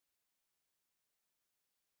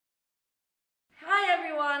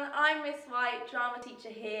everyone, I'm Miss White, drama teacher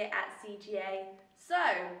here at CGA. So,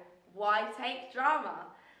 why take drama?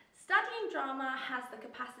 Studying drama has the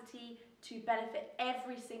capacity to benefit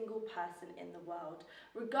every single person in the world,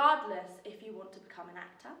 regardless if you want to become an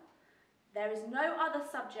actor. There is no other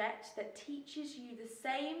subject that teaches you the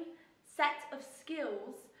same set of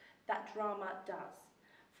skills that drama does.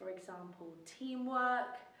 For example,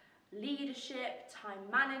 teamwork, leadership, time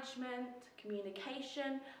management,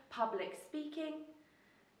 communication, public speaking.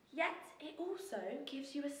 Yet it also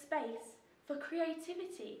gives you a space for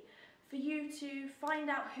creativity, for you to find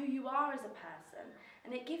out who you are as a person,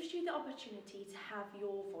 and it gives you the opportunity to have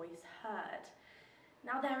your voice heard.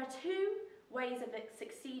 Now there are two ways of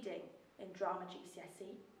succeeding in drama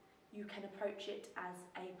GCSE. You can approach it as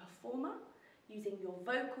a performer, using your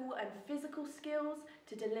vocal and physical skills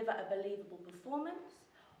to deliver a believable performance.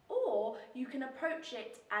 Or you can approach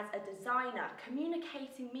it as a designer,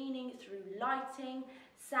 communicating meaning through lighting,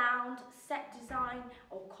 sound, set design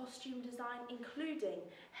or costume design, including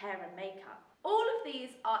hair and makeup. All of these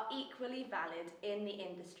are equally valid in the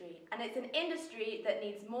industry, and it's an industry that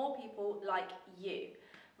needs more people like you.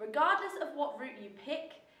 Regardless of what route you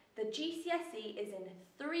pick, the GCSE is in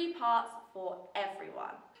 3 parts for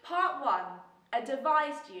everyone. Part 1. A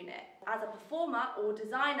devised unit. As a performer or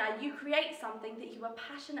designer, you create something that you are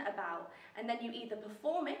passionate about, and then you either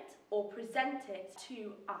perform it or present it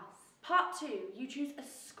to us. Part 2, you choose a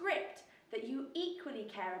script that you equally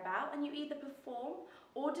care about, and you either perform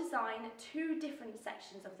or design 2 different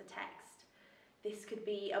sections of the text. This could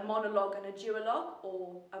be a monologue and a duologue,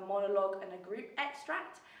 or a monologue and a group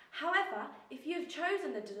extract. However, if you have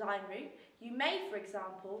chosen the design route, you may, for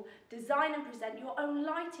example, design and present your own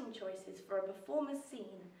lighting choices for a performer's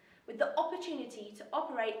scene, with the opportunity to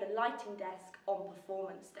operate the lighting desk on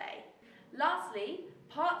performance day. Lastly,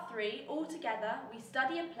 part 3, altogether, we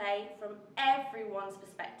study a play from everyone's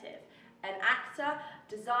perspective, an actor,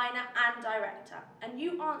 designer and director, and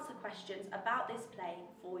you answer questions about this play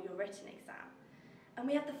for your written exam. And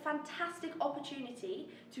we have the fantastic opportunity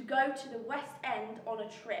to go to the West End on a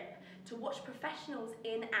trip to watch professionals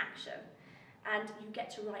in action. And you get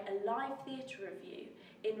to write a live theatre review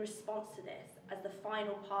in response to this as the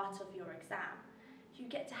final part of your exam. You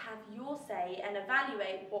get to have your say and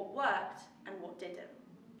evaluate what worked and what didn't.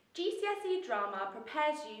 GCSE drama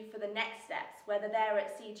prepares you for the next steps, whether they're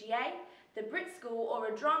at CGA, the Brit School or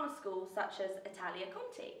a drama school such as Italia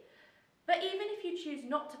Conti. But even if you choose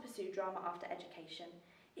not to pursue drama after education,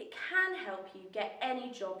 it can help you get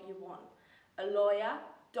any job you want. A lawyer,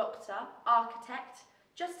 doctor, architect,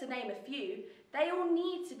 just to name a few, they all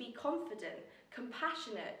need to be confident,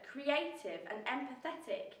 compassionate, creative and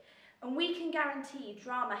empathetic. And we can guarantee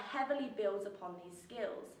drama heavily builds upon these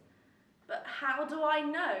skills. But how do I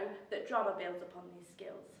know that drama builds upon these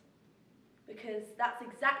skills? Because that's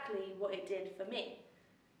exactly what it did for me.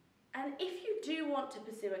 And if you do want to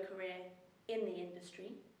pursue a career in the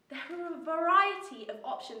industry, there are a variety of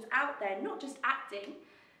options out there, not just acting.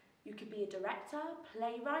 You could be a director,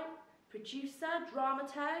 playwright, producer,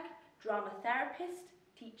 dramaturg, drama therapist,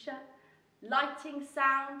 teacher, lighting,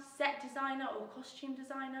 sound, set designer or costume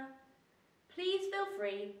designer. Please feel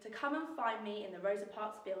free to come and find me in the Rosa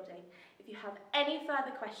Parks building if you have any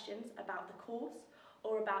further questions about the course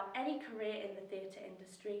or about any career in the theatre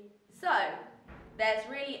industry. So, there's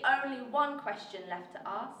really only one question left to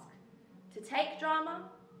ask: to take drama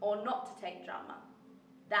or not to take drama?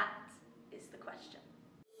 That is the question.